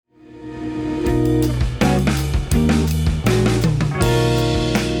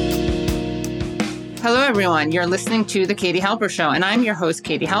everyone. You're listening to The Katie Halper Show, and I'm your host,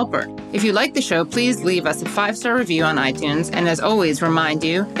 Katie Halper. If you like the show, please leave us a 5-star review on iTunes. And as always, remind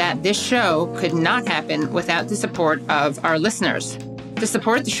you that this show could not happen without the support of our listeners. To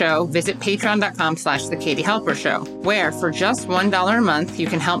support the show, visit patreon.com/The Katie Halper Show, where for just $1 a month, you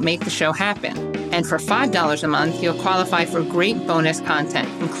can help make the show happen. And for $5 a month, you'll qualify for great bonus content,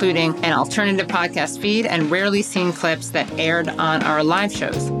 including an alternative podcast feed and rarely seen clips that aired on our live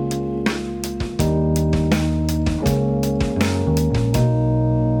shows.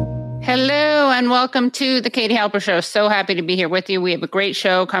 Hello and welcome to the Katie Halper Show. So happy to be here with you. We have a great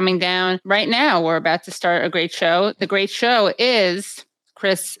show coming down right now. We're about to start a great show. The great show is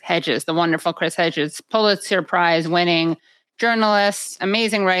Chris Hedges, the wonderful Chris Hedges, Pulitzer Prize winning journalist,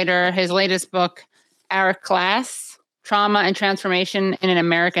 amazing writer. His latest book, Our Class, Trauma and Transformation in an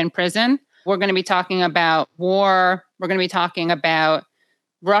American Prison. We're going to be talking about war. We're going to be talking about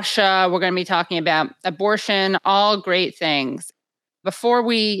Russia. We're going to be talking about abortion, all great things. Before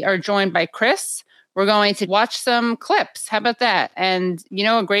we are joined by Chris, we're going to watch some clips. How about that? And you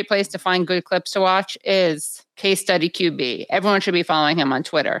know, a great place to find good clips to watch is Case Study QB. Everyone should be following him on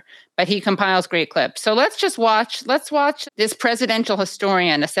Twitter, but he compiles great clips. So let's watch this presidential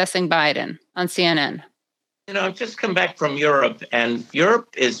historian assessing Biden on CNN. You know, I've just come back from Europe, and Europe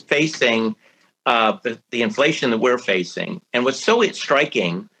is facing the inflation that we're facing. And what's so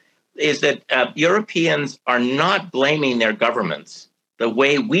striking is that Europeans are not blaming their governments the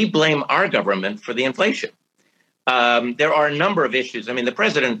way we blame our government for the inflation. There are a number of issues. I mean, the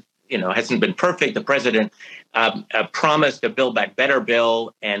president, hasn't been perfect. The president promised a Build Back Better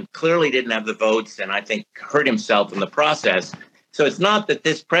bill and clearly didn't have the votes, and I think hurt himself in the process. So it's not that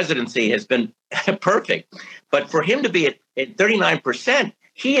this presidency has been perfect, but for him to be at 39%,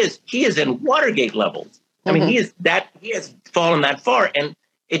 he is in Watergate levels. I mean, he has fallen that far, and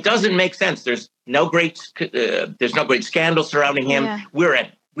it doesn't make sense. There's no great scandal surrounding him. Yeah.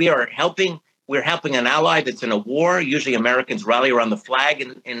 We're helping an ally that's in a war. Usually Americans rally around the flag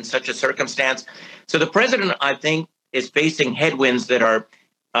in such a circumstance. So the president, I think, is facing headwinds that are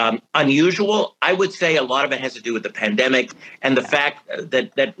unusual. I would say a lot of it has to do with the pandemic and the fact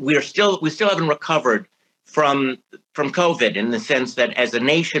that we still haven't recovered from COVID, in the sense that as a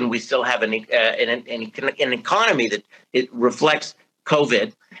nation we still have an economy that it reflects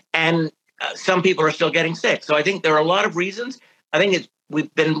COVID, and some people are still getting sick. So I think there are a lot of reasons. I think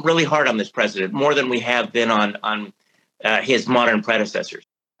we've been really hard on this president, more than we have been on his modern predecessors.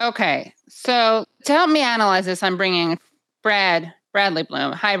 Okay, so to help me analyze this, I'm bringing Bradley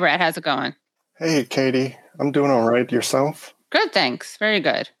Bloom. Hi, Brad. How's it going? Hey, Katie. I'm doing all right. Yourself? Good, thanks. Very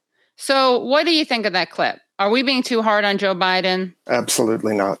good. So what do you think of that clip? Are we being too hard on Joe Biden?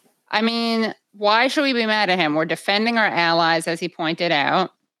 Absolutely not. I mean, why should we be mad at him? We're defending our allies, as he pointed out.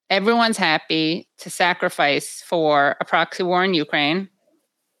 Everyone's happy to sacrifice for a proxy war in Ukraine.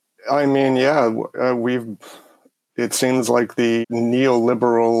 I mean, yeah, it seems like the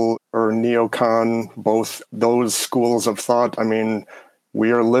neoliberal or neocon, both those schools of thought, I mean,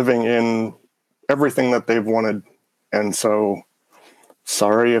 we are living in everything that they've wanted. And so,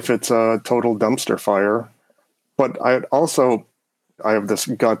 sorry if it's a total dumpster fire. But I have this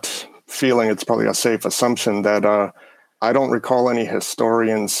gut feeling, it's probably a safe assumption, that I don't recall any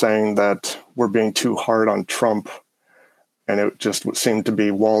historians saying that we're being too hard on Trump. And it just seemed to be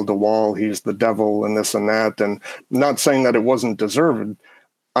wall to wall. He's the devil and this and that. And not saying that it wasn't deserved.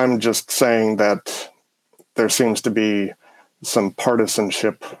 I'm just saying that there seems to be some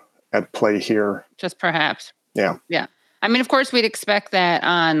partisanship at play here. Just perhaps. Yeah. Yeah. I mean, of course, we'd expect that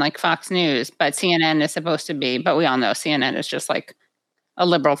on like Fox News, but CNN is supposed to be, but we all know CNN is just like a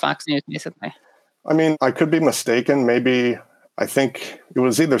liberal Fox News, basically. I mean, I could be mistaken. Maybe, I think it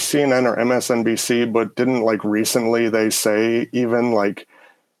was either CNN or MSNBC, but didn't like recently they say even like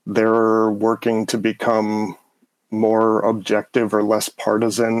they're working to become more objective or less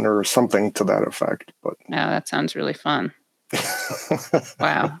partisan or something to that effect. But no, that sounds really fun.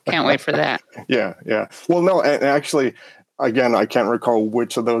 Wow. Can't wait for that. Yeah. Well, no, actually, again, I can't recall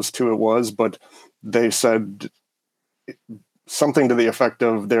which of those two it was, but they said something to the effect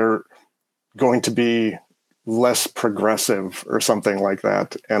of they're going to be less progressive or something like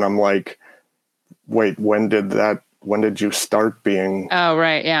that. And I'm like, wait, when did you start being? Oh,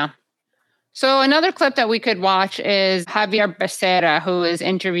 right. Yeah. So another clip that we could watch is Javier Becerra, who is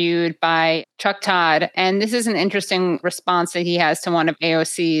interviewed by Chuck Todd. And this is an interesting response that he has to one of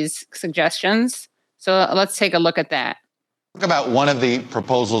AOC's suggestions. So let's take a look at that. Talk about one of the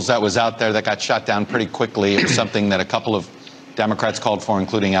proposals that was out there that got shot down pretty quickly. It was something that a couple of Democrats called for,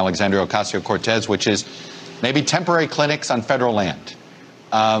 including Alexandria Ocasio-Cortez, which is maybe temporary clinics on federal land.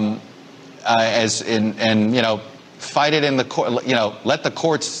 fight it in the court, let the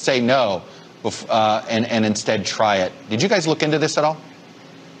courts say no, and instead try it. Did you guys look into this at all?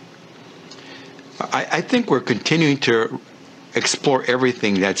 I think we're continuing to explore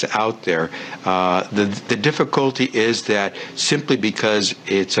everything that's out there. The difficulty is that simply because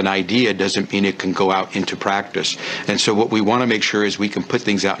it's an idea doesn't mean it can go out into practice. And so what we want to make sure is we can put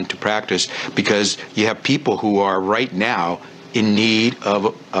things out into practice, because you have people who are right now in need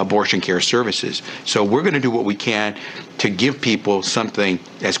of abortion care services. So we're going to do what we can to give people something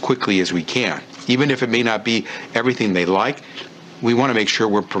as quickly as we can. Even if it may not be everything they like, we want to make sure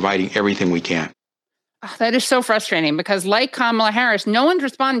we're providing everything we can. That is so frustrating, because like Kamala Harris, no one's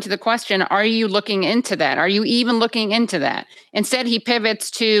responding to the question, are you looking into that? Are you even looking into that? Instead, he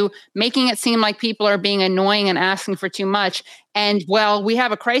pivots to making it seem like people are being annoying and asking for too much. And, well, we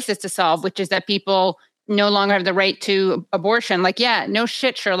have a crisis to solve, which is that people no longer have the right to abortion. Like, yeah, no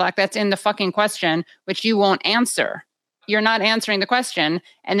shit, Sherlock, that's in the fucking question, which you won't answer. You're not answering the question.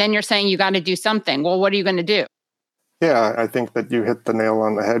 And then you're saying you got to do something. Well, what are you going to do? Yeah, I think that you hit the nail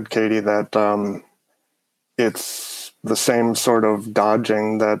on the head, Katie, that it's the same sort of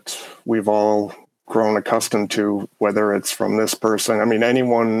dodging that we've all grown accustomed to, whether it's from this person. I mean,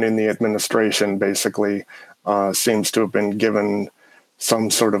 anyone in the administration basically seems to have been given some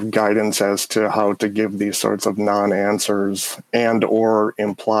sort of guidance as to how to give these sorts of non-answers and or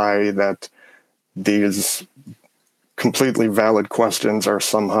imply that these completely valid questions are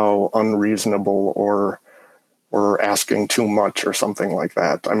somehow unreasonable or asking too much or something like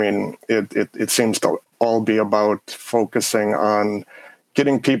that. I mean, it seems to all be about focusing on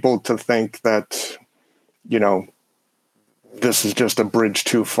getting people to think that, this is just a bridge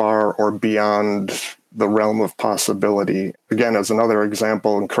too far or beyond the realm of possibility. Again, as another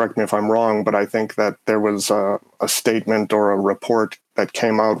example, and correct me if I'm wrong, but I think that there was a statement or a report that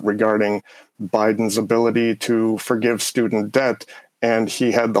came out regarding Biden's ability to forgive student debt, and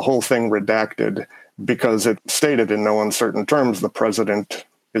he had the whole thing redacted because it stated in no uncertain terms the president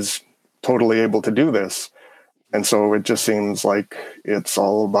is totally able to do this. And so it just seems like it's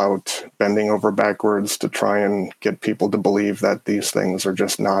all about bending over backwards to try and get people to believe that these things are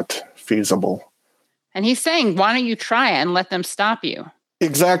just not feasible. And he's saying, why don't you try it and let them stop you?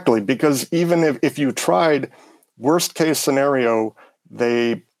 Exactly, because even if you tried, worst case scenario,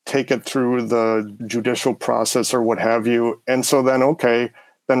 they take it through the judicial process or what have you. And so then, okay,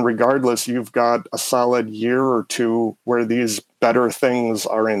 then regardless, you've got a solid year or two where these better things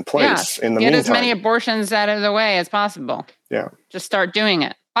are in place. In the meantime, get as many abortions out of the way as possible. Yeah. Just start doing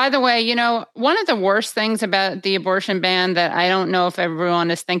it. By the way, one of the worst things about the abortion ban that I don't know if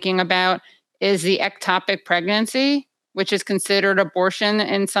everyone is thinking about is the ectopic pregnancy, which is considered abortion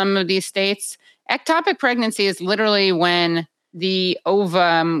in some of these states. Ectopic pregnancy is literally when the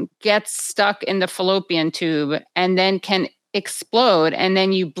ovum gets stuck in the fallopian tube and then can explode and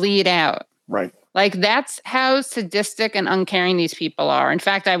then you bleed out. Right. Like, that's how sadistic and uncaring these people are. In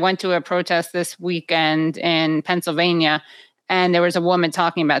fact, I went to a protest this weekend in Pennsylvania, and there was a woman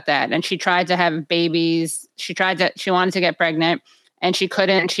talking about that. And she tried to have babies. She wanted to get pregnant, and she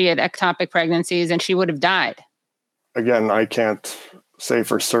couldn't. She had ectopic pregnancies, and she would have died. Again, I can't say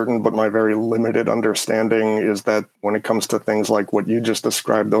for certain, but my very limited understanding is that when it comes to things like what you just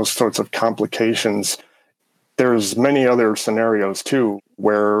described, those sorts of complications, there's many other scenarios too,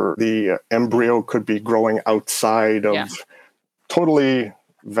 where the embryo could be growing outside of totally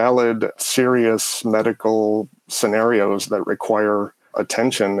valid, serious medical scenarios that require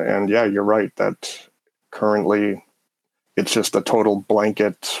attention. And yeah, you're right that currently it's just a total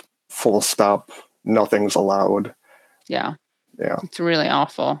blanket, full stop, nothing's allowed. Yeah. Yeah. It's really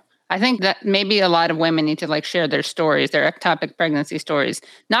awful. I think that maybe a lot of women need to share their stories, their ectopic pregnancy stories.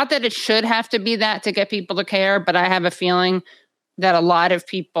 Not that it should have to be that to get people to care, but I have a feeling that a lot of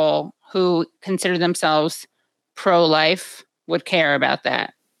people who consider themselves pro-life would care about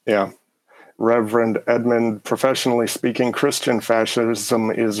that. Yeah. Reverend Edmund, professionally speaking, Christian fascism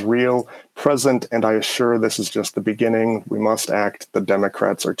is real, present, and I assure this is just the beginning. We must act. The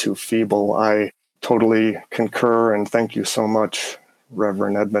Democrats are too feeble. I totally concur, and thank you so much,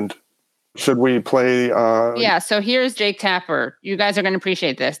 Reverend Edmund. Should we play? Yeah, so here's Jake Tapper. You guys are going to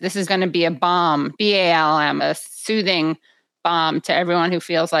appreciate this. This is going to be a balm, BALM, a soothing balm to everyone who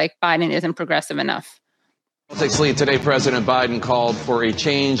feels like Biden isn't progressive enough. Politics lead today, President Biden called for a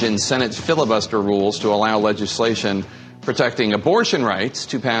change in Senate filibuster rules to allow legislation protecting abortion rights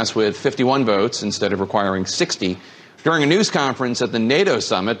to pass with 51 votes instead of requiring 60. During a news conference at the NATO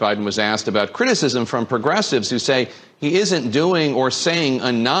summit, Biden was asked about criticism from progressives who say he isn't doing or saying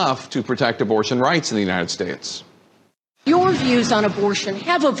enough to protect abortion rights in the United States. Your your views on abortion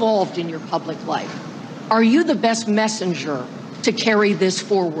have evolved in your public life. Are you the best messenger to carry this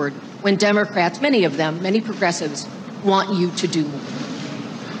forward when Democrats, many of them, many progressives, want you to do more?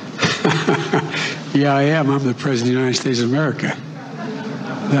 Yeah, I am. I'm the President of the United States of America.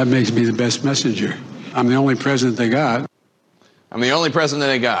 That makes me the best messenger. I'm the only president they got. I'm the only president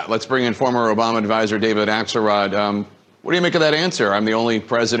they got. Let's bring in former Obama advisor David Axelrod. What do you make of that answer? I'm the only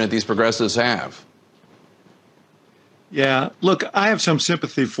president these progressives have. Yeah, look, I have some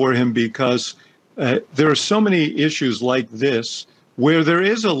sympathy for him because there are so many issues like this where there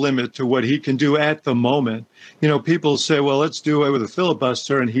is a limit to what he can do at the moment. You know, people say, well, let's do away with a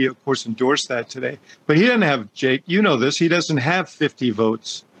filibuster. And he, of course, endorsed that today. But he doesn't have, Jake, you know this, he doesn't have 50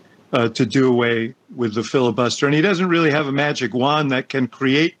 votes to do away with the filibuster. And he doesn't really have a magic wand that can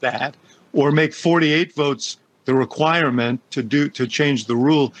create that or make 48 votes the requirement to change the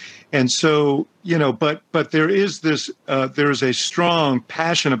rule. And so, you know, but there is this, there is a strong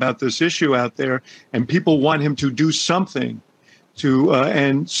passion about this issue out there, and people want him to do something to,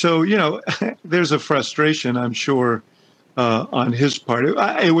 and so, you know, there's a frustration, I'm sure, on his part.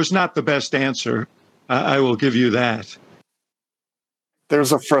 It was not the best answer. I will give you that.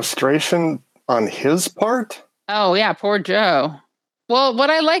 There's a frustration on his part? Oh, yeah, poor Joe. Well, what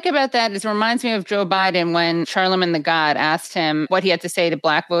I like about that is it reminds me of Joe Biden when Charlemagne the God asked him what he had to say to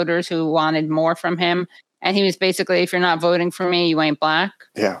black voters who wanted more from him. And he was basically, if you're not voting for me, you ain't black.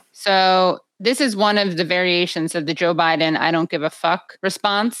 Yeah. So this is one of the variations of the Joe Biden, I don't give a fuck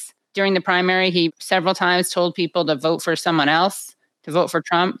response. During the primary, he several times told people to vote for someone else, to vote for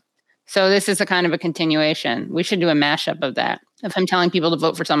Trump. So this is a kind of a continuation. We should do a mashup of that, of him telling people to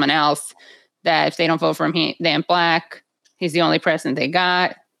vote for someone else, that if they don't vote for him, they ain't black. He's the only president they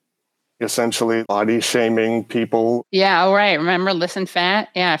got. Essentially body shaming people. Yeah, oh, right. Remember, listen fat?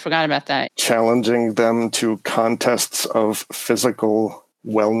 Yeah, I forgot about that. Challenging them to contests of physical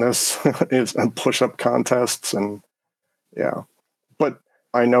wellness and push-up contests. And yeah. But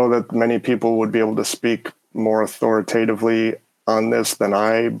I know that many people would be able to speak more authoritatively on this than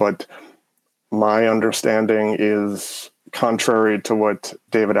I, but my understanding is contrary to what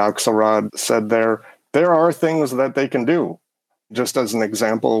David Axelrod said there. There are things that they can do. Just as an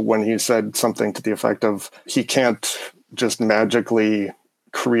example, when he said something to the effect of he can't just magically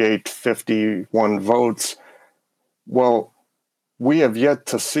create 51 votes. Well, we have yet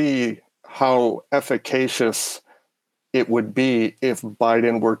to see how efficacious it would be if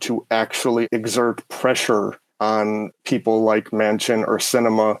Biden were to actually exert pressure on people like Manchin or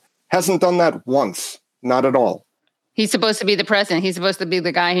Sinema. Hasn't done that once, not at all. He's supposed to be the president. He's supposed to be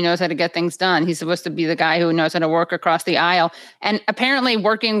the guy who knows how to get things done. He's supposed to be the guy who knows how to work across the aisle. And apparently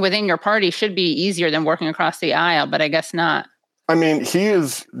working within your party should be easier than working across the aisle, but I guess not. I mean, he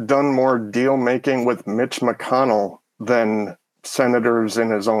has done more deal making with Mitch McConnell than senators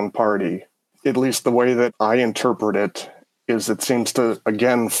in his own party. At least the way that I interpret it is it seems to,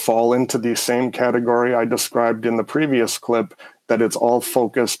 again, fall into the same category I described in the previous clip, that it's all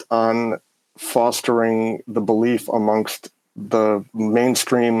focused on fostering the belief amongst the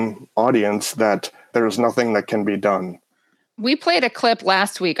mainstream audience that there's nothing that can be done. We played a clip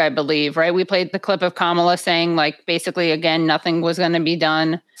last week, I believe, right? We played the clip of Kamala saying, like, basically, again, nothing was going to be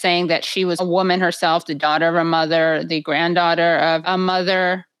done, saying that she was a woman herself, the daughter of a mother, the granddaughter of a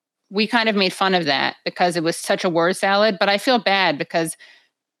mother. We kind of made fun of that because it was such a word salad, but I feel bad because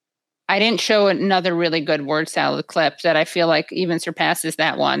I didn't show another really good word salad clip that I feel like even surpasses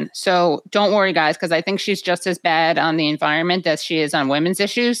that one. So don't worry, guys, because I think she's just as bad on the environment as she is on women's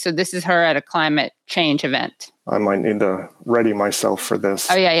issues. So this is her at a climate change event. I might need to ready myself for this.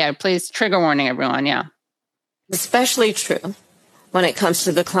 Oh, yeah. Please, trigger warning, everyone. Yeah. Especially true when it comes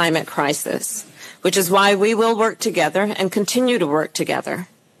to the climate crisis, which is why we will work together and continue to work together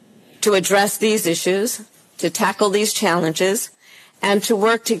to address these issues, to tackle these challenges, and to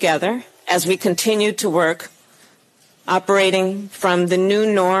work together as we continue to work, operating from the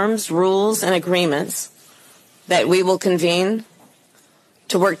new norms, rules, and agreements that we will convene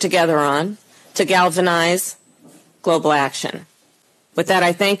to work together on to galvanize global action. With that,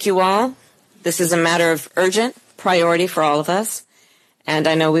 I thank you all. This is a matter of urgent priority for all of us, and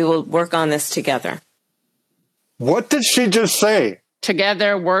I know we will work on this together. What did she just say?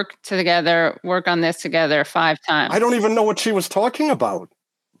 Together, work on this together 5 times. I don't even know what she was talking about,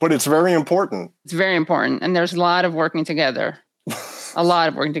 but it's very important. It's very important. And there's a lot of working together. A lot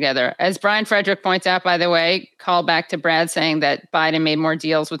of working together. As Brian Frederick points out, by the way, call back to Brad saying that Biden made more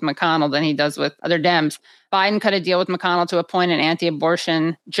deals with McConnell than he does with other Dems. Biden cut a deal with McConnell to appoint an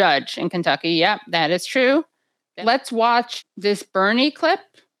anti-abortion judge in Kentucky. Yep, that is true. Let's watch this Bernie clip.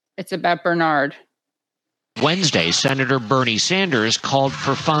 It's about Bernard. Wednesday, Senator Bernie Sanders called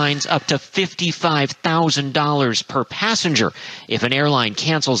for fines up to $55,000 per passenger if an airline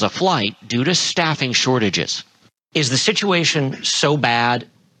cancels a flight due to staffing shortages. Is the situation so bad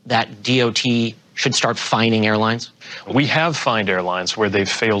that DOT should start fining airlines? We have fined airlines where they've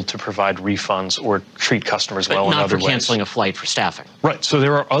failed to provide refunds or treat customers well in other ways. Not for canceling a flight for staffing. Right. So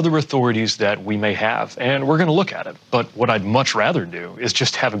there are other authorities that we may have, and we're going to look at it. But what I'd much rather do is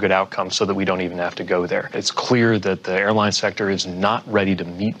just have a good outcome so that we don't even have to go there. It's clear that the airline sector is not ready to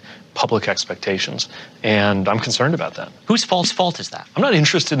meet public expectations, and I'm concerned about that. Whose false fault is that? I'm not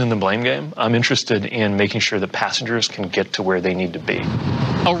interested in the blame game. I'm interested in making sure that passengers can get to where they need to be.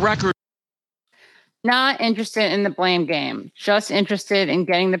 A record. Not interested in the blame game, just interested in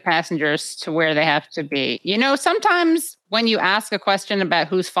getting the passengers to where they have to be. You know, sometimes when you ask a question about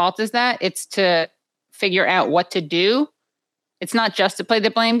whose fault is that, it's to figure out what to do. It's not just to play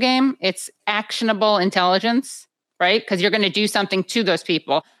the blame game. It's actionable intelligence, right? Because you're going to do something to those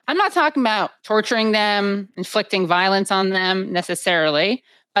people. I'm not talking about torturing them, inflicting violence on them necessarily,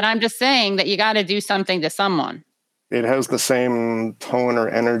 but I'm just saying that you got to do something to someone. It has the same tone or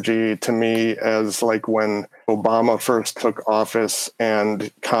energy to me as like when Obama first took office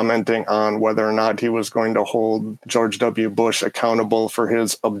and commenting on whether or not he was going to hold George W. Bush accountable for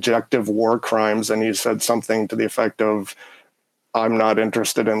his objective war crimes. And he said something to the effect of, I'm not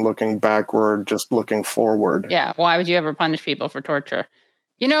interested in looking backward, just looking forward. Yeah. Why would you ever punish people for torture?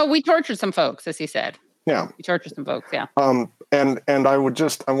 You know, we tortured some folks, as he said. Yeah. We tortured some folks, yeah. And I want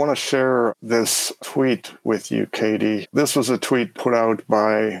to share this tweet with you, Katie. This was a tweet put out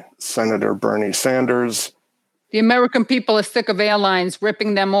by Senator Bernie Sanders. The American people are sick of airlines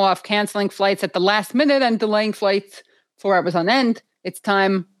ripping them off, canceling flights at the last minute and delaying flights 4 hours on end. It's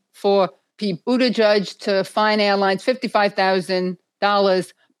time for Pete Buttigieg to fine airlines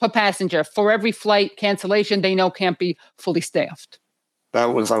 $55,000 per passenger for every flight cancellation they know can't be fully staffed.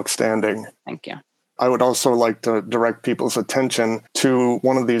 That was outstanding. Thank you. I would also like to direct people's attention to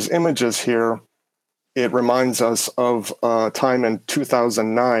one of these images here. It reminds us of a time in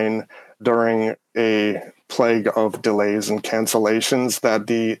 2009 during a plague of delays and cancellations that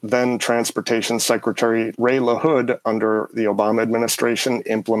the then Transportation Secretary Ray LaHood under the Obama administration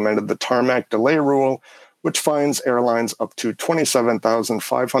implemented the tarmac delay rule, which fines airlines up to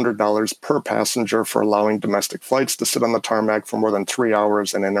 $27,500 per passenger for allowing domestic flights to sit on the tarmac for more than 3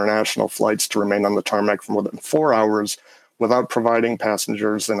 hours and international flights to remain on the tarmac for more than 4 hours without providing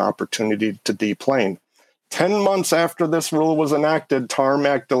passengers an opportunity to deplane. 10 months after this rule was enacted,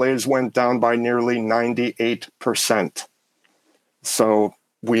 tarmac delays went down by nearly 98%. So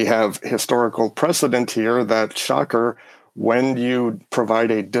we have historical precedent here that, shocker, when you provide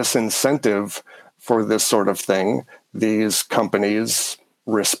a disincentive for this sort of thing, these companies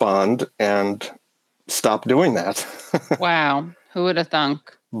respond and stop doing that. Wow. Who would have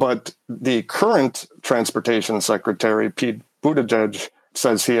thunk? But the current Transportation Secretary, Pete Buttigieg,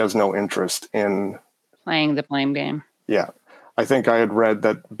 says he has no interest in playing the blame game. Yeah. I think I had read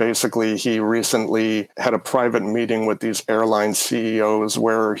that basically he recently had a private meeting with these airline CEOs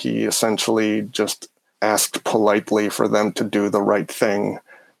where he essentially just asked politely for them to do the right thing,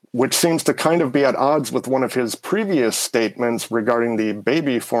 which seems to kind of be at odds with one of his previous statements regarding the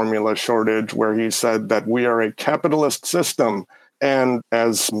baby formula shortage, where he said that we are a capitalist system. And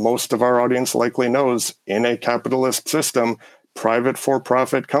as most of our audience likely knows, in a capitalist system, private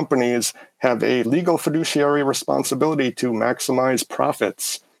for-profit companies have a legal fiduciary responsibility to maximize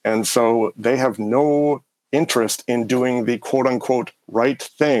profits. And so they have no interest in doing the quote-unquote right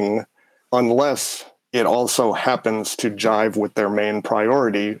thing unless it also happens to jive with their main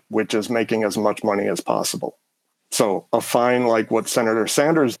priority, which is making as much money as possible. So a fine like what Senator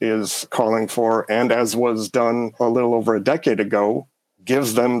Sanders is calling for, and as was done a little over a decade ago,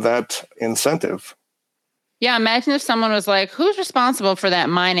 gives them that incentive. Yeah, imagine if someone was like, who's responsible for that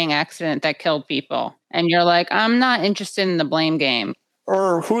mining accident that killed people? And you're like, I'm not interested in the blame game.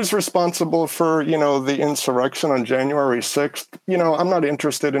 Or who's responsible for, the insurrection on January 6th? I'm not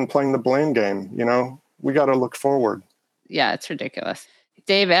interested in playing the blame game. We got to look forward. Yeah, it's ridiculous.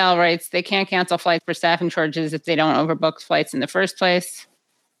 Dave L. writes, they can't cancel flights for staffing shortages if they don't overbook flights in the first place.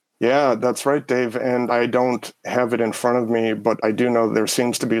 Yeah, that's right, Dave. And I don't have it in front of me, but I do know there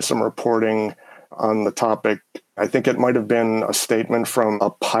seems to be some reporting on the topic. I think it might have been a statement from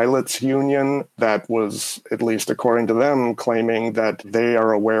a pilots union that was, at least according to them, claiming that they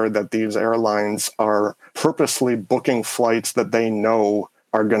are aware that these airlines are purposely booking flights that they know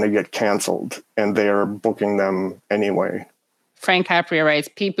are going to get canceled, and they are booking them anyway. Frank Capria writes,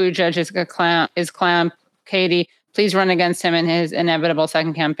 Pete Buttigieg is clown. Katie, please run against him in his inevitable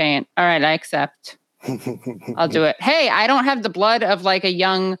second campaign. All right, I accept. I'll do it. Hey, I don't have the blood of like a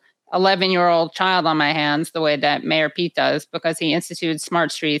young 11-year-old child on my hands the way that Mayor Pete does, because he instituted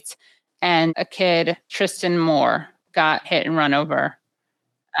Smart Streets and a kid, Tristan Moore, got hit and run over.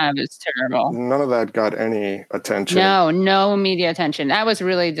 It was terrible. None of that got any attention. No media attention. That was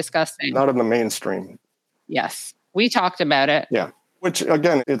really disgusting. Not in the mainstream. Yes. We talked about it. Yeah. Which,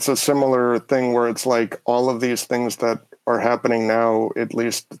 again, it's a similar thing where it's like all of these things that are happening now, at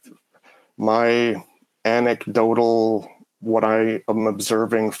least my anecdotal, what I am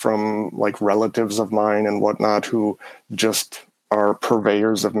observing from like relatives of mine and whatnot who just are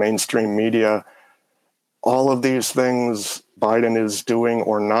purveyors of mainstream media, all of these things Biden is doing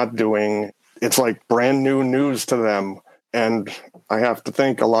or not doing, it's like brand new news to them. And I have to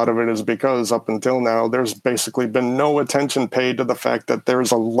think a lot of it is because up until now, there's basically been no attention paid to the fact that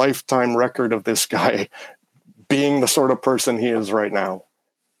there's a lifetime record of this guy being the sort of person he is right now.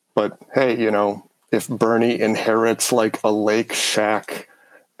 But hey, you know, if Bernie inherits like a lake shack,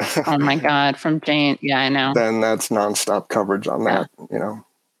 oh my God, from Jane. Yeah, I know. Then that's nonstop coverage on that, you know.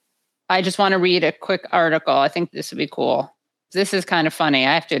 I just want to read a quick article. I think this would be cool. This is kind of funny,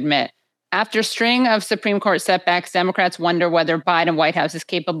 I have to admit. After a string of Supreme Court setbacks, Democrats wonder whether Biden White House is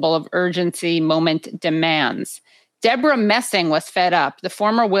capable of urgency moment demands. Deborah Messing was fed up. The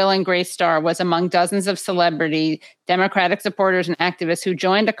former Will and Grace star was among dozens of celebrity Democratic supporters and activists who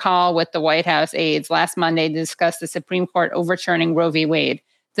joined a call with the White House aides last Monday to discuss the Supreme Court overturning Roe v. Wade.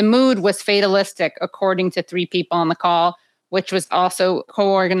 The mood was fatalistic, according to 3 people on the call, which was also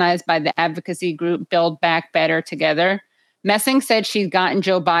co-organized by the advocacy group Build Back Better Together. Messing said she'd gotten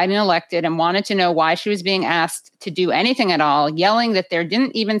Joe Biden elected and wanted to know why she was being asked to do anything at all, yelling that there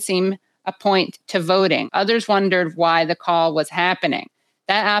didn't even seem a point to voting. Others wondered why the call was happening.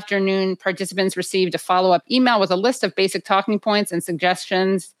 That afternoon, participants received a follow-up email with a list of basic talking points and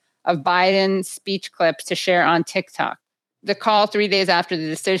suggestions of Biden's speech clips to share on TikTok. The call 3 days after the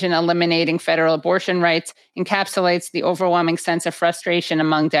decision eliminating federal abortion rights encapsulates the overwhelming sense of frustration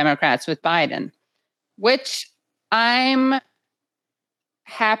among Democrats with Biden, which I'm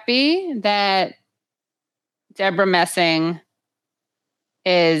happy that Deborah Messing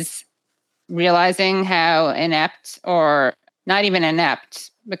is realizing how inept, or not even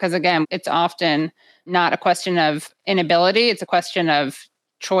inept, because again, it's often not a question of inability, it's a question of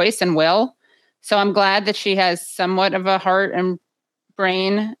choice and will. So I'm glad that she has somewhat of a heart and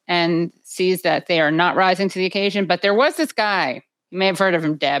brain and sees that they are not rising to the occasion. But there was this guy, you may have heard of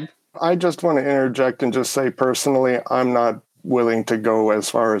him, Deb. I just want to interject and just say personally, I'm not willing to go as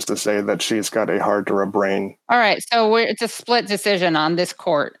far as to say that she's got a heart or a brain. All right. So it's a split decision on this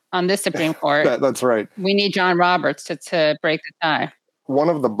court, on this Supreme Court. That's right. We need John Roberts to break the tie. One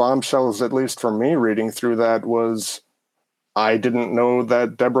of the bombshells, at least for me reading through that, was I didn't know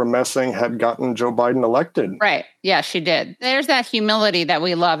that Deborah Messing had gotten Joe Biden elected. Right. Yeah, she did. There's that humility that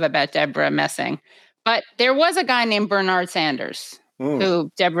we love about Deborah Messing. But there was a guy named Bernard Sanders who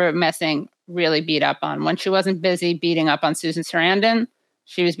Deborah Messing really beat up on. When she wasn't busy beating up on Susan Sarandon,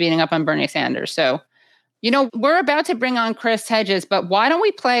 she was beating up on Bernie Sanders. So, you know, we're about to bring on Chris Hedges, but why don't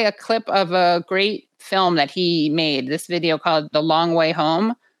we play a clip of a great film that he made, this video called The Long Way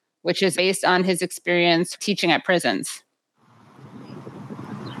Home, which is based on his experience teaching at prisons.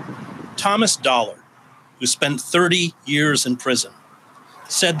 Thomas Dollar, who spent 30 years in prison,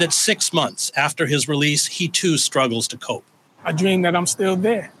 said that 6 months after his release, he too struggles to cope. I dream that I'm still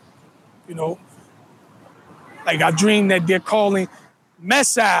there, you know. Like I dream that they're calling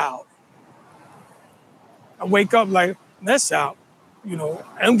mess out. I wake up like, mess out, you know.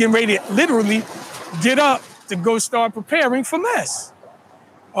 I'm getting ready to literally get up to go start preparing for mess.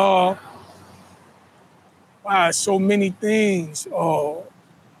 Wow, so many things.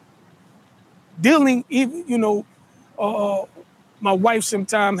 Dealing, even, you know, my wife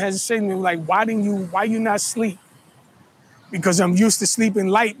sometimes has said to me, like, why you not sleep? Because I'm used to sleeping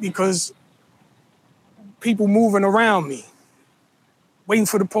light because people moving around me, waiting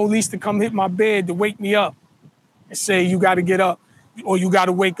for the police to come hit my bed to wake me up and say, you got to get up or you got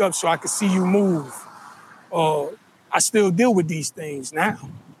to wake up so I can see you move. I still deal with these things now,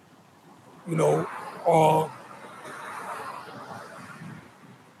 you know.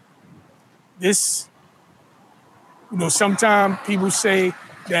 This, you know, sometimes people say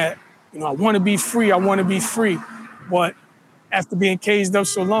that, you know, I want to be free, but after being caged up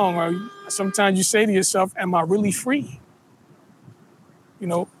so long, sometimes you say to yourself, am I really free? You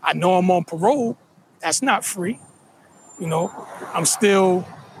know, I know I'm on parole. That's not free. You know, I'm still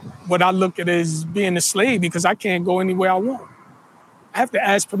what I look at as being a slave because I can't go anywhere I want. I have to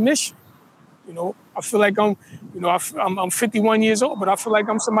ask permission. You know, I feel like I'm 51 years old, but I feel like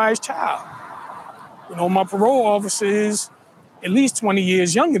I'm somebody's child. My parole officer is at least 20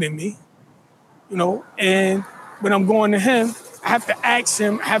 years younger than me, and when I'm going to him, I have to ask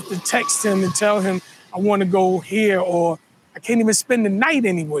him, I have to text him and tell him I want to go here, or I can't even spend the night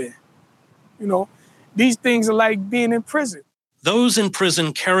anywhere. These things are like being in prison. Those in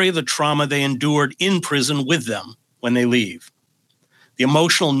prison carry the trauma they endured in prison with them when they leave. The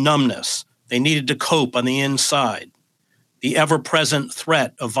emotional numbness they needed to cope on the inside, the ever-present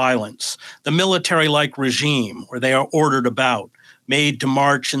threat of violence, the military-like regime where they are ordered about, made to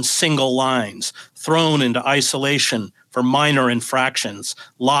march in single lines, thrown into isolation for minor infractions,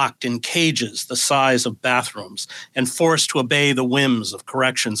 locked in cages the size of bathrooms, and forced to obey the whims of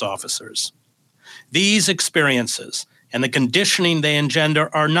corrections officers. These experiences and the conditioning they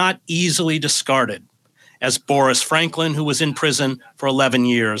engender are not easily discarded, as Boris Franklin, who was in prison for 11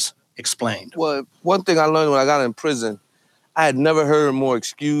 years, explained. Well, one thing I learned when I got in prison, I had never heard more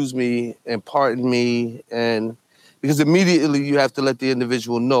excuse me and pardon me, and because immediately you have to let the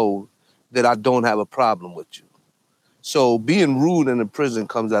individual know that I don't have a problem with you. So being rude in a prison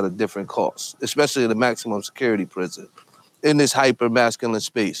comes at a different cost, especially in a maximum security prison, in this hyper-masculine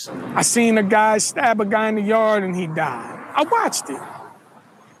space. I seen a guy stab a guy in the yard and he died. I watched it.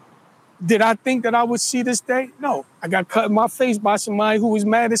 Did I think that I would see this day? No. I got cut in my face by somebody who was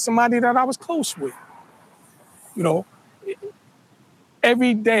mad at somebody that I was close with.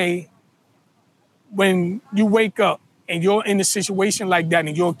 Every day when you wake up and you're in a situation like that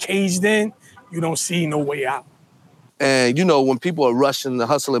and you're caged in, you don't see no way out. And when people are rushing the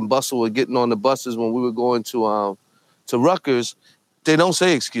hustle and bustle of getting on the buses when we were going to Rutgers, they don't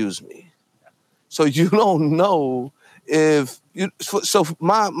say excuse me. So you don't know if so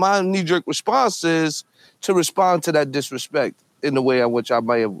my knee-jerk response is to respond to that disrespect in the way in which I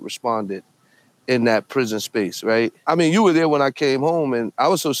might have responded in that prison space, right? I mean, you were there when I came home and I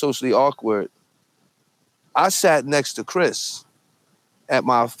was so socially awkward. I sat next to Chris at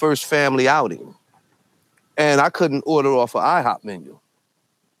my first family outing and I couldn't order off an IHOP menu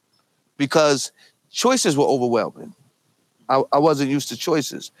because choices were overwhelming. I wasn't used to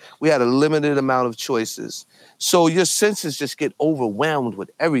choices. We had a limited amount of choices. So your senses just get overwhelmed with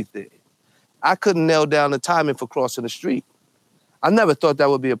everything. I couldn't nail down the timing for crossing the street. I never thought that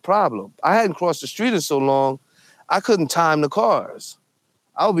would be a problem. I hadn't crossed the street in so long, I couldn't time the cars.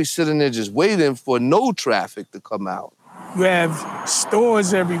 I would be sitting there just waiting for no traffic to come out. You have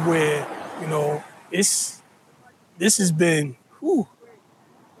stores everywhere, this has been,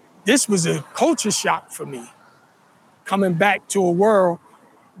 this was a culture shock for me. Coming back to a world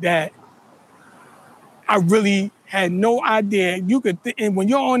that I really had no idea. And when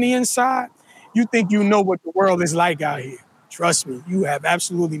you're on the inside, you think you know what the world is like out here. Trust me, you have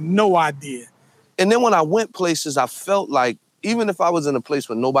absolutely no idea. And then when I went places, I felt like, even if I was in a place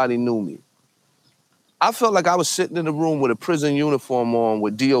where nobody knew me, I felt like I was sitting in a room with a prison uniform on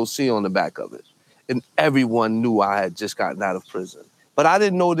with DOC on the back of it. And everyone knew I had just gotten out of prison. But I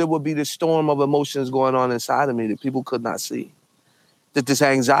didn't know there would be this storm of emotions going on inside of me that people could not see. That this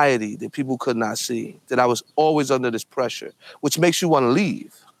anxiety that people could not see. That I was always under this pressure, which makes you want to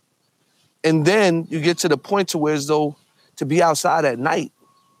leave. And then you get to the point to where as though to be outside at night,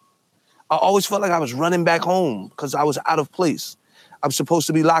 I always felt like I was running back home because I was out of place. I'm supposed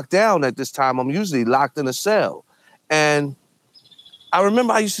to be locked down at this time. I'm usually locked in a cell. And I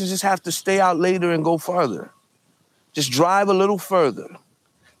remember I used to just have to stay out later and go further. Just drive a little further.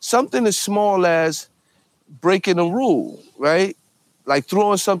 Something as small as breaking a rule, right? Like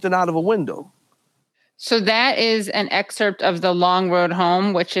throwing something out of a window. So that is an excerpt of The Long Road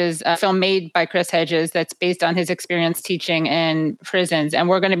Home, which is a film made by Chris Hedges that's based on his experience teaching in prisons. And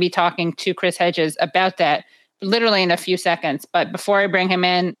we're going to be talking to Chris Hedges about that literally in a few seconds. But before I bring him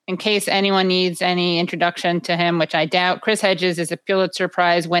in case anyone needs any introduction to him, which I doubt, Chris Hedges is a Pulitzer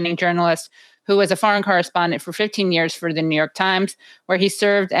Prize winning journalist who was a foreign correspondent for 15 years for the New York Times, where he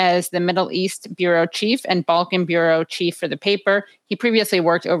served as the Middle East bureau chief and Balkan bureau chief for the paper. He previously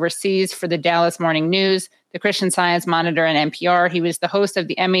worked overseas for the Dallas Morning News, the Christian Science Monitor, and NPR. He was the host of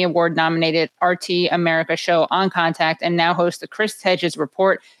the Emmy Award-nominated RT America show On Contact and now hosts the Chris Hedges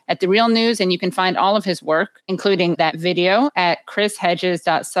Report at The Real News. And you can find all of his work, including that video, at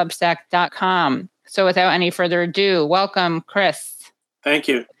chrishedges.substack.com. So without any further ado, welcome, Chris. Thank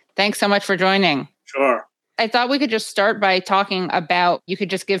you. Thanks so much for joining. Sure. I thought we could just start by talking about, you could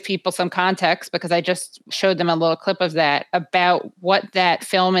just give people some context because I just showed them a little clip of that, about what that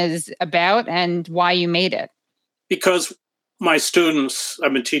film is about and why you made it. Because my students,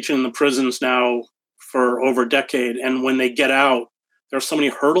 I've been teaching in the prisons now for over a decade, and when they get out, there are so many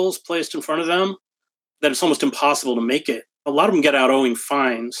hurdles placed in front of them that it's almost impossible to make it. A lot of them get out owing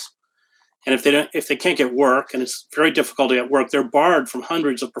fines. And if they can't get work, and it's very difficult to get work, they're barred from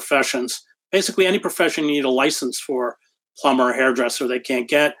hundreds of professions. Basically, any profession you need a license for, plumber, hairdresser, they can't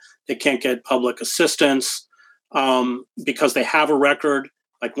get. They can't get public assistance because they have a record.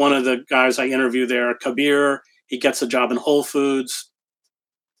 Like one of the guys I interviewed there, Kabir, he gets a job in Whole Foods.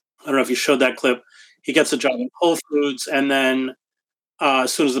 I don't know if you showed that clip. He gets a job in Whole Foods, and then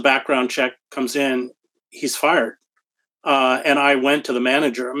as soon as the background check comes in, he's fired. And I went to the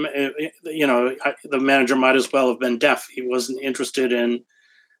manager. The manager might as well have been deaf. He wasn't interested in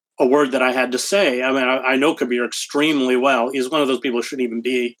a word that I had to say. I mean, I know Kabir extremely well. He's one of those people who shouldn't even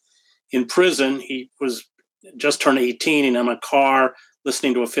be in prison. He was just turned 18 and in a car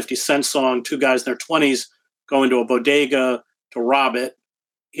listening to a 50 Cent song, two guys in their 20s go into a bodega to rob it.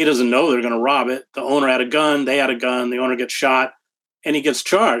 He doesn't know they're going to rob it. The owner had a gun. They had a gun. The owner gets shot. And he gets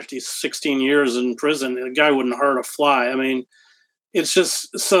charged. He's 16 years in prison. The guy wouldn't hurt a fly. I mean, it's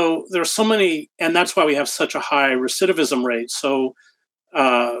just, so there's so many, and that's why we have such a high recidivism rate. So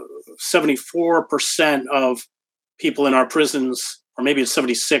 74% of people in our prisons, or maybe it's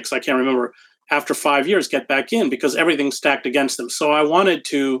 76, I can't remember, after 5 years get back in because everything's stacked against them. So I wanted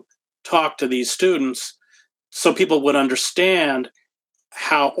to talk to these students so people would understand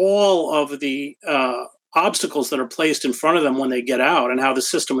how all of the obstacles that are placed in front of them when they get out and how the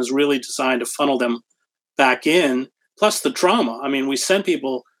system is really designed to funnel them back in, plus the trauma. I mean, we send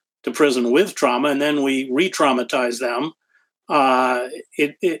people to prison with trauma and then we re-traumatize them.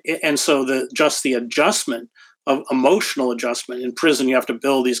 And so the adjustment of emotional adjustment in prison, you have to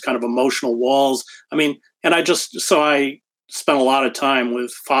build these kind of emotional walls. I mean, and I spent a lot of time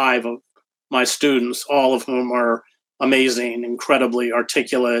with 5 of my students, all of whom are amazing, incredibly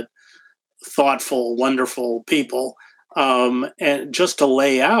articulate, thoughtful, wonderful people, and just to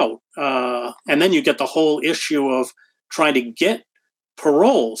lay out. And then you get the whole issue of trying to get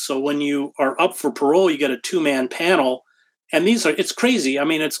parole. So when you are up for parole, you get a 2-man panel. And it's crazy. I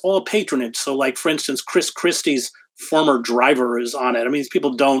mean, it's all patronage. So like, for instance, Chris Christie's former driver is on it. I mean, these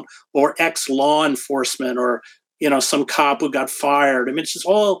people don't, or ex-law enforcement, or, some cop who got fired. I mean, it's just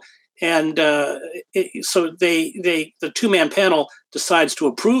all, and so the 2-man panel decides to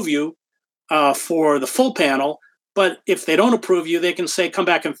approve you for the full panel. But if they don't approve you, they can say, come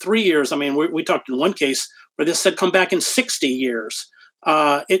back in 3 years. I mean, we talked in one case where they said, come back in 60 years.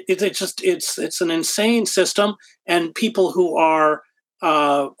 It's an insane system, and people who are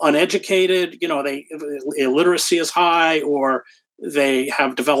uneducated, illiteracy is high, or they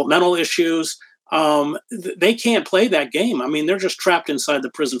have developmental issues. They can't play that game. I mean, they're just trapped inside the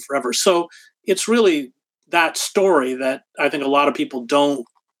prison forever. So it's really that story that I think a lot of people don't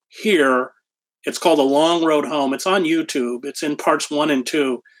hear. It's called A Long Road Home. It's on YouTube. It's in parts 1 and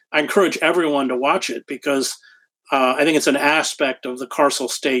 2. I encourage everyone to watch it because I think it's an aspect of the carceral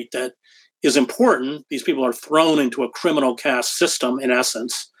state that is important. These people are thrown into a criminal caste system, in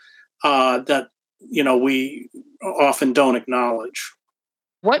essence, that we often don't acknowledge.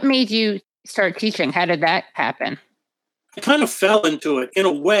 What made you start teaching? How did that happen? I kind of fell into it in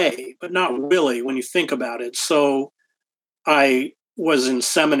a way, but not really when you think about it. So I was in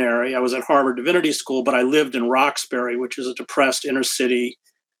seminary. I was at Harvard Divinity School, but I lived in Roxbury, which is a depressed inner city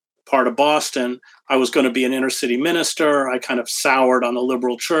part of Boston. I was going to be an inner city minister. I kind of soured on the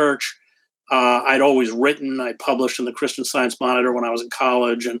liberal church. I'd always written. I published in the Christian Science Monitor when I was in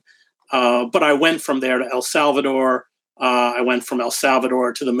college, but I went from there to El Salvador. I went from El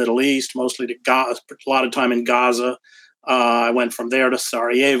Salvador to the Middle East, mostly to Gaza, a lot of time in Gaza. I went from there to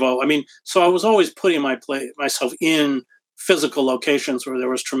Sarajevo. I mean, so I was always putting myself in physical locations where there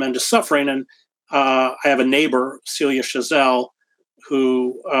was tremendous suffering. And I have a neighbor, Celia Chazelle,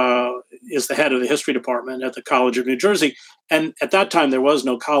 who is the head of the history department at the College of New Jersey. And at that time, there was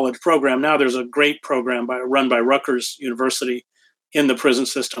no college program. Now there's a great program run by Rutgers University in the prison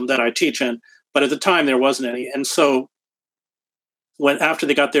system that I teach in. But at the time, there wasn't any. And so after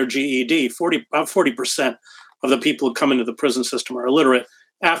they got their GED, about 40% of the people who come into the prison system are illiterate.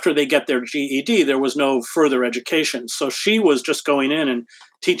 After they get their GED, there was no further education. So she was just going in and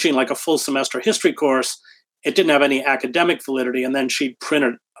teaching like a full semester history course. It didn't have any academic validity. And then she'd print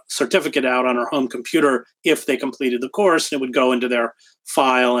a certificate out on her home computer if they completed the course, and it would go into their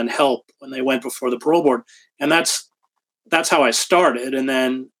file and help when they went before the parole board. And that's how I started. And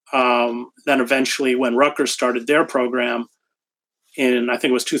then eventually when Rutgers started their program in, I think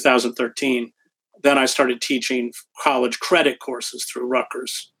it was 2013, then I started teaching college credit courses through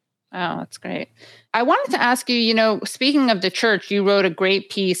Rutgers. Oh, that's great. I wanted to ask you, speaking of the church, you wrote a great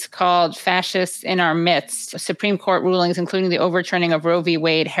piece called Fascists in Our Midst. Supreme Court rulings, including the overturning of Roe v.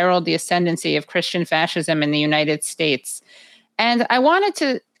 Wade, herald the ascendancy of Christian fascism in the United States. And I wanted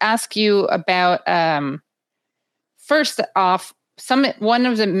to ask you about, first off, one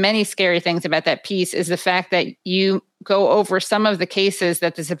of the many scary things about that piece is the fact that you go over some of the cases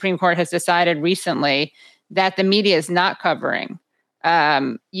that the Supreme Court has decided recently that the media is not covering.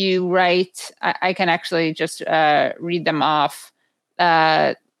 You write, I can actually just read them off.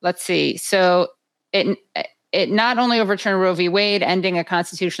 Let's see. So it not only overturned Roe v. Wade, ending a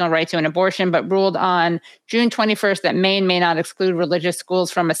constitutional right to an abortion, but ruled on June 21st that Maine may not exclude religious schools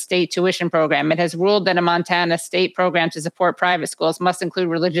from a state tuition program. It has ruled that a Montana state program to support private schools must include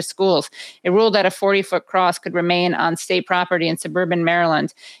religious schools. It ruled that a 40-foot cross could remain on state property in suburban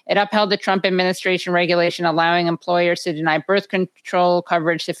Maryland. It upheld the Trump administration regulation allowing employers to deny birth control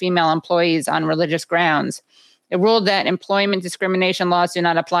coverage to female employees on religious grounds. It ruled that employment discrimination laws do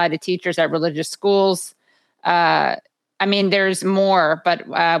not apply to teachers at religious schools. I mean, there's more, but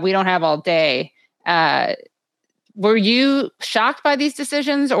we don't have all day. Were you shocked by these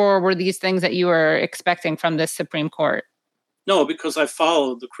decisions, or were these things that you were expecting from this Supreme Court? No, because I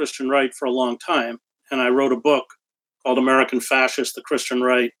followed the Christian right for a long time, and I wrote a book called American Fascist, the Christian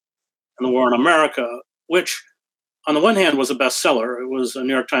Right, and the War on America, which on the one hand was a bestseller. It was a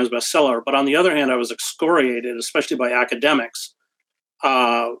New York Times bestseller. But on the other hand, I was excoriated, especially by academics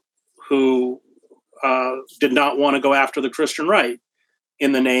who did not want to go after the Christian right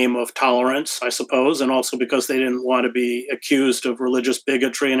in the name of tolerance, I suppose, and also because they didn't want to be accused of religious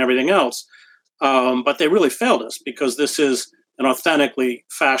bigotry and everything else. But they really failed us, because this is an authentically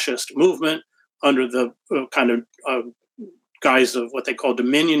fascist movement under the kind of guise of what they call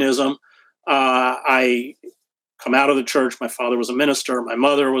dominionism. I come out of the church. My father was a minister. My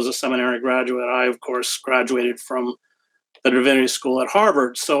mother was a seminary graduate. I, of course, graduated from the divinity school at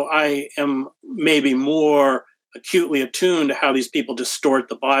Harvard. So I am maybe more acutely attuned to how these people distort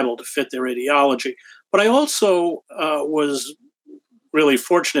the Bible to fit their ideology. But I also was really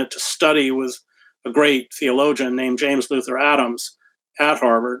fortunate to study with a great theologian named James Luther Adams at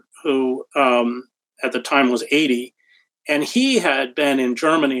Harvard, who at the time was 80. And he had been in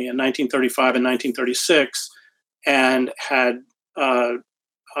Germany in 1935 and 1936 and had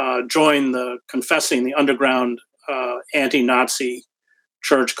joined the underground anti-Nazi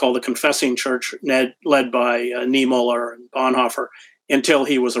church called the Confessing Church, led by Niemöller and Bonhoeffer, until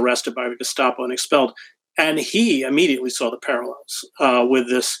he was arrested by the Gestapo and expelled. And he immediately saw the parallels with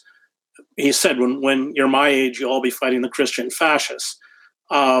this. He said, when you're my age, you'll all be fighting the Christian fascists.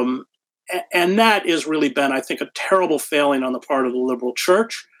 And that has really been, I think, a terrible failing on the part of the liberal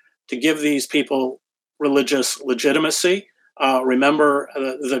church to give these people religious legitimacy. Remember,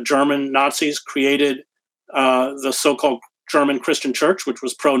 the German Nazis created the so-called German Christian Church, which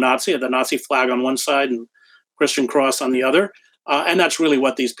was pro-Nazi, had the Nazi flag on one side and Christian cross on the other. And that's really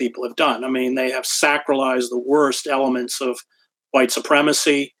what these people have done. I mean, they have sacralized the worst elements of white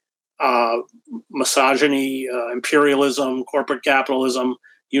supremacy, misogyny, imperialism, corporate capitalism,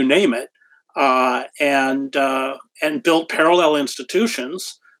 you name it, and built parallel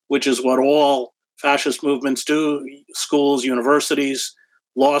institutions, which is what all fascist movements do: schools, universities,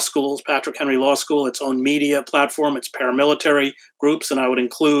 law schools, Patrick Henry Law School, its own media platform, its paramilitary groups, and I would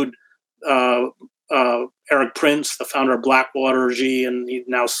include Eric Prince, the founder of Blackwater G, and he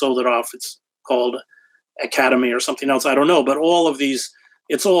now sold it off. It's called Academy or something else. I don't know, but all of these,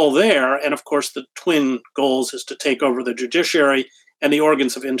 it's all there. And of course, the twin goals is to take over the judiciary and the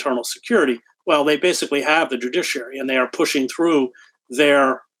organs of internal security. Well, they basically have the judiciary, and they are pushing through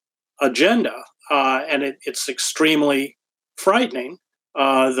their agenda. And it's extremely frightening,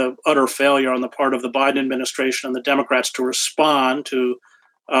 the utter failure on the part of the Biden administration and the Democrats to respond to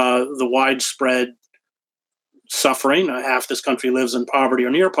the widespread suffering. Half this country lives in poverty or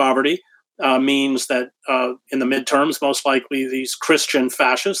near poverty. Means that in the midterms, most likely these Christian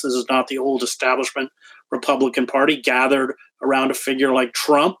fascists, this is not the old establishment Republican Party, gathered around a figure like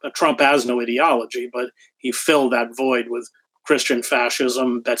Trump. Trump has no ideology, but he filled that void with Christian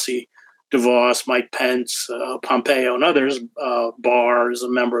fascism. Betsy DeVos, Mike Pence, Pompeo, and others. Barr is a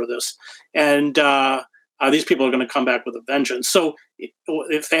member of this. And these people are going to come back with a vengeance. So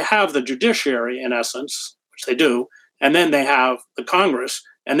if they have the judiciary, in essence, which they do, and then they have the Congress,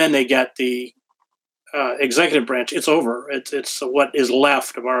 and then they get the executive branch, it's over. It's what is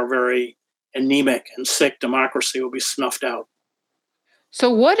left of our very anemic and sick democracy will be snuffed out. So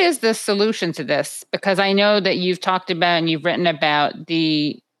what is the solution to this? Because I know that you've talked about and you've written about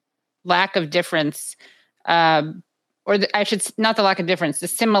the lack of difference, not the lack of difference, the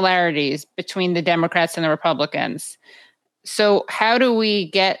similarities between the Democrats and the Republicans. So how do we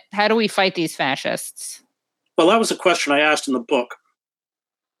fight these fascists? Well, that was a question I asked in the book.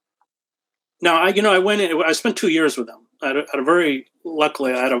 Now, I spent 2 years with them.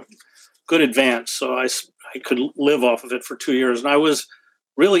 luckily, I had a good advance. So I could live off of it for 2 years. And I was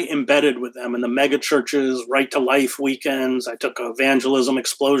really embedded with them in the mega churches, Right to Life weekends. I took an evangelism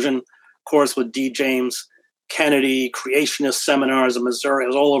explosion course with D. James Kennedy, creationist seminars in Missouri. I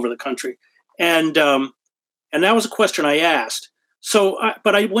was all over the country. And that was a question I asked.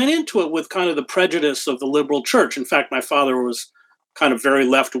 But I went into it with kind of the prejudice of the liberal church. In fact, my father was kind of very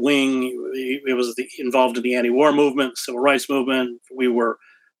left wing. He was involved in the anti-war movement, civil rights movement. We were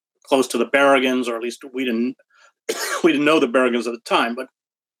close to the Berrigans, or at least we didn't know the Berrigans at the time. But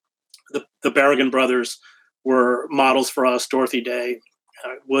the Berrigan brothers were models for us. Dorothy Day,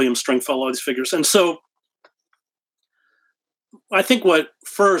 William Stringfellow, these figures. And so I think what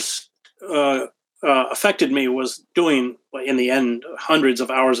first affected me was doing, in the end, hundreds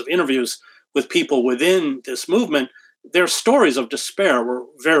of hours of interviews with people within this movement. Their stories of despair were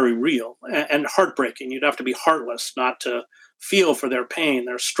very real and heartbreaking. You'd have to be heartless not to feel for their pain,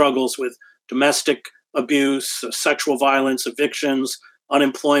 their struggles with domestic abuse, sexual violence, evictions,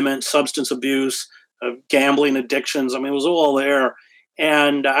 unemployment, substance abuse, gambling addictions. I mean, it was all there.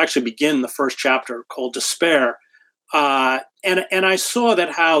 And I actually begin the first chapter called Despair. And I saw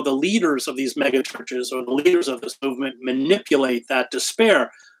that how the leaders of these megachurches or the leaders of this movement manipulate that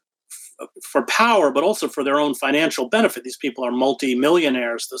despair for power, but also for their own financial benefit. These people are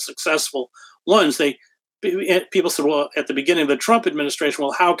multimillionaires, the successful ones. People said, well, at the beginning of the Trump administration,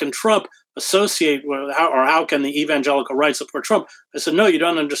 well, how can Trump associate with, how can the evangelical right support Trump? I said, no, you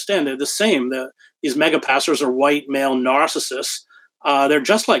don't understand. They're the same. These mega pastors are white male narcissists. They're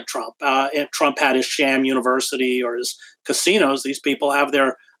just like Trump. Trump had his sham university or his casinos. These people have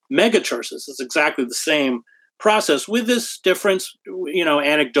their mega churches. It's exactly the same process, with this difference,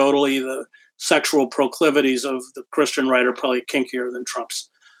 anecdotally, the sexual proclivities of the Christian right are probably kinkier than Trump's.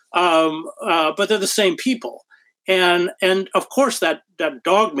 But they're the same people. And of course that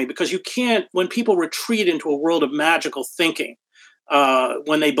dogged me, because you can't, when people retreat into a world of magical thinking,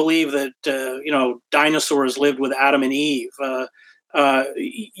 when they believe that, dinosaurs lived with Adam and Eve,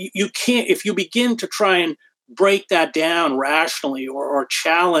 you can't, if you begin to try and break that down rationally or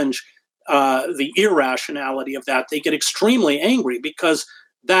challenge the irrationality of that, they get extremely angry, because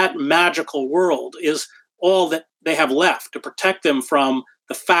that magical world is all that they have left to protect them from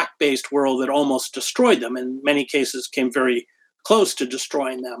the fact-based world that almost destroyed them. In many cases, came very close to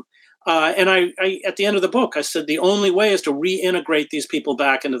destroying them. And I, at the end of the book, I said the only way is to reintegrate these people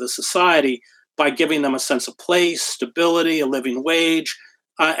back into the society by giving them a sense of place, stability, a living wage.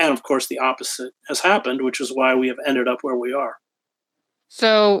 And of course, the opposite has happened, which is why we have ended up where we are.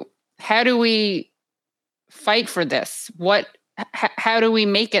 So how do we fight for this? How do we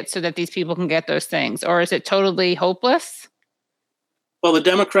make it so that these people can get those things? Or is it totally hopeless? Well, the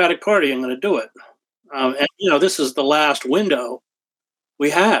Democratic Party, I'm going to do it. And, this is the last window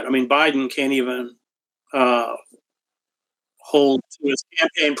we had. I mean, Biden can't even hold to his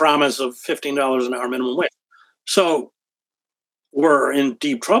campaign promise of $15 an hour minimum wage. So we're in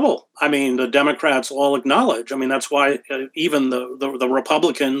deep trouble. I mean, the Democrats all acknowledge. I mean, that's why even the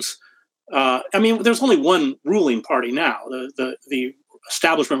Republicans, there's only one ruling party now. The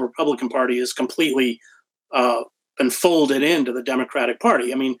establishment Republican Party is completely been folded into the Democratic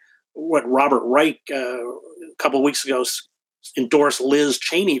Party. I mean, what Robert Reich a couple of weeks ago endorsed Liz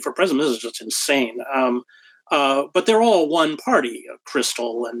Cheney for president. This is just insane. But they're all one party,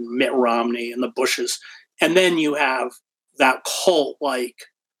 Crystal and Mitt Romney and the Bushes. And then you have that cult-like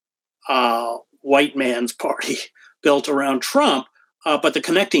white man's party built around Trump. But the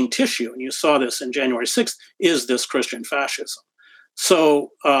connecting tissue, and you saw this in January 6th, is this Christian fascism.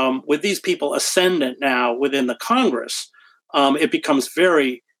 So with these people ascendant now within the Congress, it becomes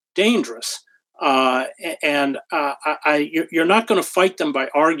very dangerous. And you're not going to fight them by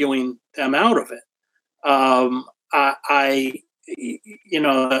arguing them out of it. I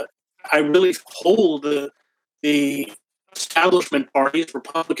really hold the establishment parties,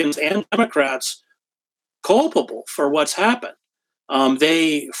 Republicans and Democrats, culpable for what's happened.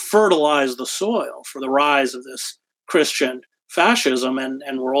 They fertilize the soil for the rise of this Christian fascism,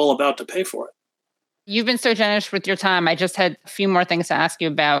 and we're all about to pay for it. You've been so generous with your time. I just had a few more things to ask you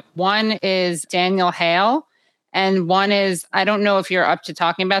about. One is Daniel Hale, and one is, I don't know if you're up to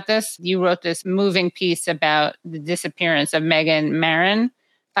talking about this. You wrote this moving piece about the disappearance of Megan Marin.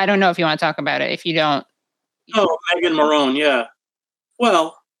 I don't know if you want to talk about it. If you don't. Oh, Megan Maron, yeah.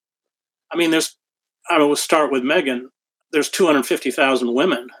 Well, I mean, I will start with Megan. There's 250,000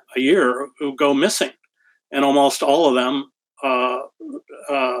 women a year who go missing, and almost all of them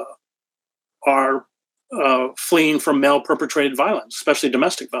are fleeing from male-perpetrated violence, especially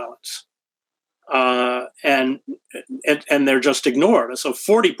domestic violence. and they're just ignored. So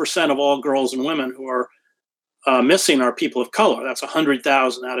 40% of all girls and women who are missing are people of color. That's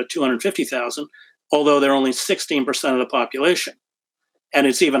 100,000 out of 250,000, although they're only 16% of the population. And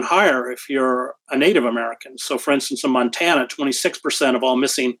it's even higher if you're a Native American. So, for instance, in Montana, 26% of all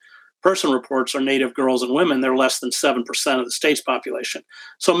missing person reports are Native girls and women. They're less than 7% of the state's population.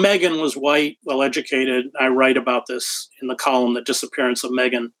 So Megan was white, well-educated. I write about this in the column, The Disappearance of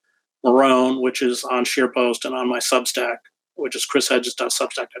Megan Marone, which is on SharePost and on my Substack, which is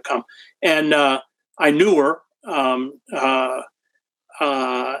chrishedges.substack.com. And I knew her. I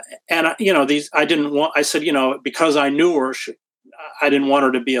said, because I knew her, I didn't want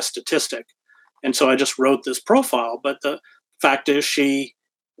her to be a statistic. And so I just wrote this profile. But the fact is she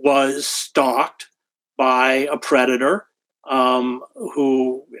was stalked by a predator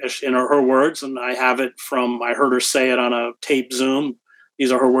who, in her words, and I heard her say it on a tape Zoom,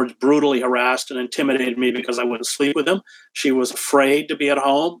 these are her words, brutally harassed and intimidated me because I wouldn't sleep with him. She was afraid to be at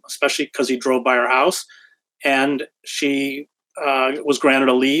home, especially because he drove by her house. And she was granted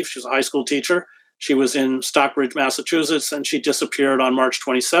a leave. She was a high school teacher. She was in Stockbridge, Massachusetts, and she disappeared on March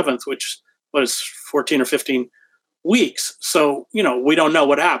 27th, which was 14 or 15 weeks. So, we don't know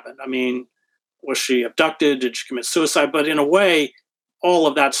what happened. I mean, was she abducted? Did she commit suicide? But in a way, all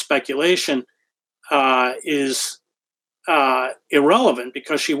of that speculation is irrelevant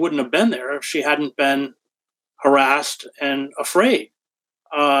because she wouldn't have been there if she hadn't been harassed and afraid.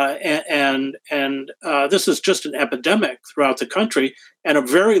 This is just an epidemic throughout the country and a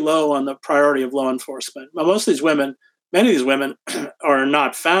very low on the priority of law enforcement. Now, many of these women are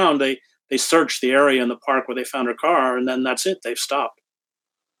not found. They search the area in the park where they found her car, and then that's it. They've stopped.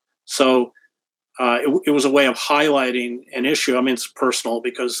 So it was a way of highlighting an issue. I mean, it's personal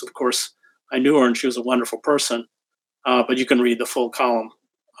because, of course, I knew her and she was a wonderful person. But you can read the full column.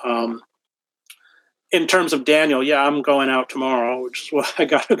 In terms of Daniel, I'm going out tomorrow, which is why I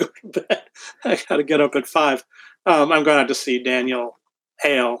got to go to bed. I got to get up at 5. I'm going out to see Daniel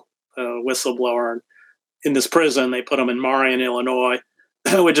Hale, a whistleblower. In this prison, they put him in Marion, Illinois,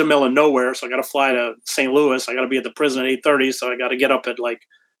 which is in the middle of nowhere. So I got to fly to St. Louis. I got to be at the prison at 8:30. So I got to get up at like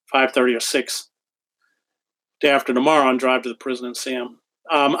 5:30 or 6 day after tomorrow and drive to the prison and see him.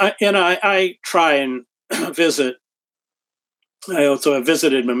 I try and visit. I also have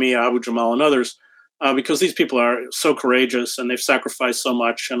visited Mamiya, Abu Jamal, and others because these people are so courageous and they've sacrificed so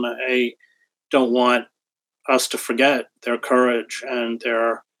much, and I don't want us to forget their courage and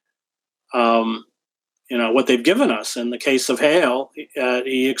their, what they've given us. In the case of Hale,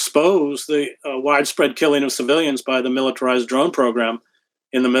 he exposed the widespread killing of civilians by the militarized drone program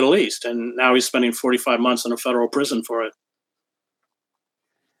in the Middle East, and now he's spending 45 months in a federal prison for it.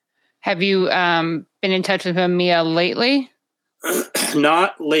 Have you been in touch with Mamiya lately?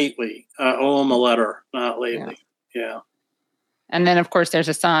 Not lately. Owe him a letter. Not lately. Yeah. And then, of course, there's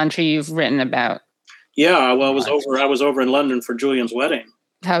Assange who you've written about. Yeah. Well, I was over in London for Julian's wedding.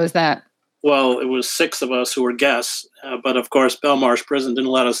 How was that? Well, it was 6 of us who were guests, but of course, Belmarsh Prison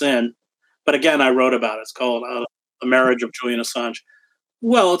didn't let us in. But again, I wrote about it. It's called "The Marriage of Julian Assange."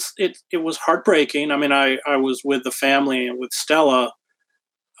 Well, it was heartbreaking. I mean, I was with the family and with Stella.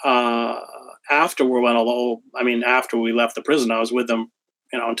 After we left the prison, I was with them,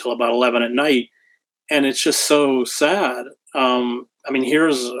 until about 11 at night. And it's just so sad.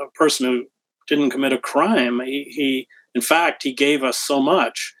 Here's a person who didn't commit a crime. He in fact, he gave us so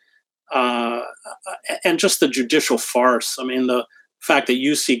much. And just the judicial farce. I mean, the fact that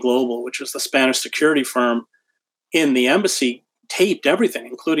UC Global, which is the Spanish security firm in the embassy, taped everything,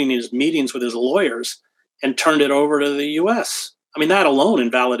 including his meetings with his lawyers, and turned it over to the U.S. I mean, that alone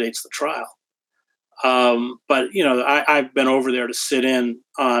invalidates the trial. But I've been over there to sit in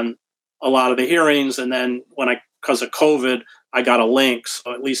on a lot of the hearings, and then because of COVID, I got a link,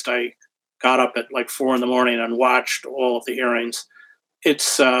 so at least I got up at like 4 a.m. and watched all of the hearings.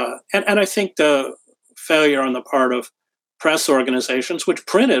 It's and I think the failure on the part of press organizations, which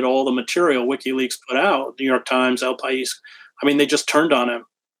printed all the material WikiLeaks put out, New York Times, El País, they just turned on him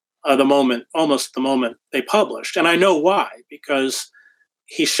almost the moment they published. And I know why, because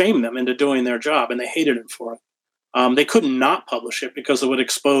he shamed them into doing their job and they hated him for it. They couldn't not publish it because it would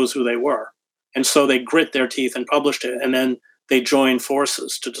expose who they were. And so they grit their teeth and published it. And then they joined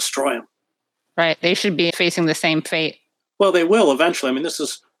forces to destroy him. Right. They should be facing the same fate. Well, they will eventually. This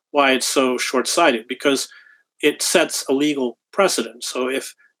is why it's so short-sighted, because it sets a legal precedent. So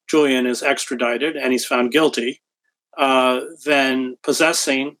if Julian is extradited and he's found guilty, then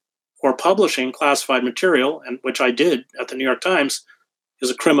possessing or publishing classified material, and which I did at the New York Times,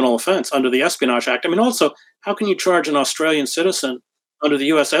 is a criminal offense under the Espionage Act. Also, how can you charge an Australian citizen under the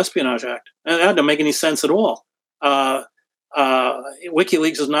U.S. Espionage Act. And that doesn't make any sense at all.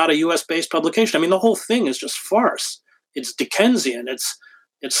 WikiLeaks is not a U.S.-based publication. I mean, the whole thing is just farce. It's Dickensian.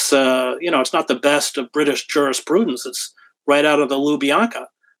 It's not the best of British jurisprudence. It's right out of the Lubyanka.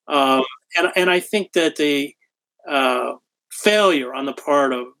 And I think that the failure on the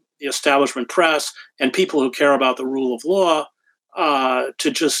part of the establishment press and people who care about the rule of law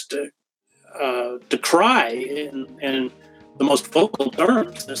to just decry in the most vocal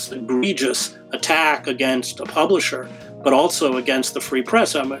terms this egregious attack against a publisher, but also against the free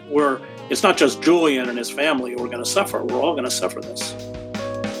press. I mean, it's not just Julian and his family who are going to suffer. We're all going to suffer this.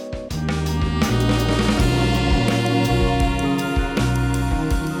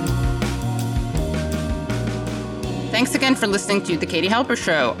 Thanks again for listening to The Katie Halper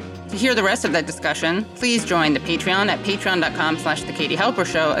Show. To hear the rest of that discussion, please join the Patreon at patreon.com/The Katie Halper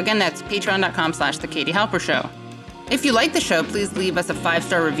Show. Again, that's patreon.com/The Katie Halper Show. If you like the show, please leave us a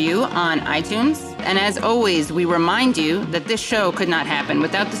 5-star review on iTunes. And as always, we remind you that this show could not happen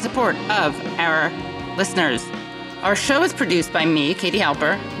without the support of our listeners. Our show is produced by me, Katie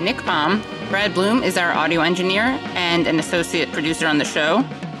Halper, Nick Baum. Brad Bloom is our audio engineer and an associate producer on the show.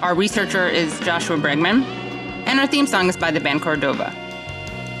 Our researcher is Joshua Bregman. And our theme song is by the band Cordova.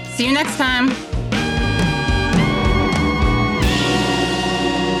 See you next time.